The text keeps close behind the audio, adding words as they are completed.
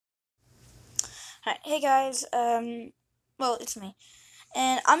Hi, hey guys, well, it's me,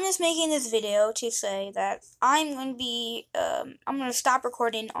 and I'm just making this video to say that I'm gonna stop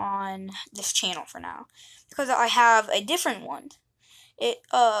recording on this channel for now, because I have a different one.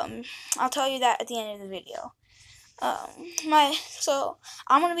 I'll tell you that at the end of the video. So,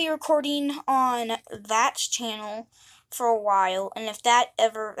 I'm gonna be recording on that channel for a while, and if that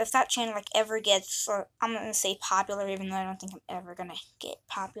channel, like, ever gets, I'm gonna say popular, even though I don't think I'm ever gonna get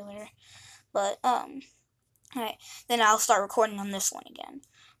popular, but, alright, then I'll start recording on this one again.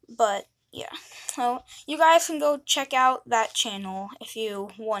 But, yeah. So, you guys can go check out that channel if you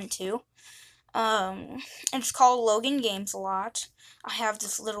want to. It's called Logan Games a Lot. I have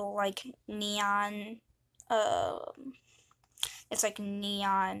this little, like, neon, it's like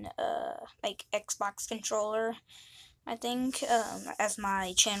neon, like, Xbox controller, I think, as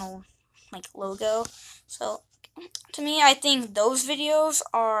my channel, like, logo. So, to me, I think those videos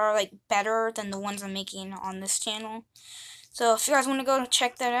are, like, better than the ones I'm making on this channel. So if you guys want to go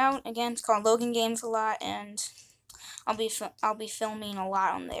check that out, again, it's called Logan Games a Lot, and I'll be filming a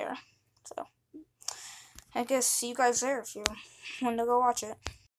lot on there. So I guess see you guys there if you want to go watch it.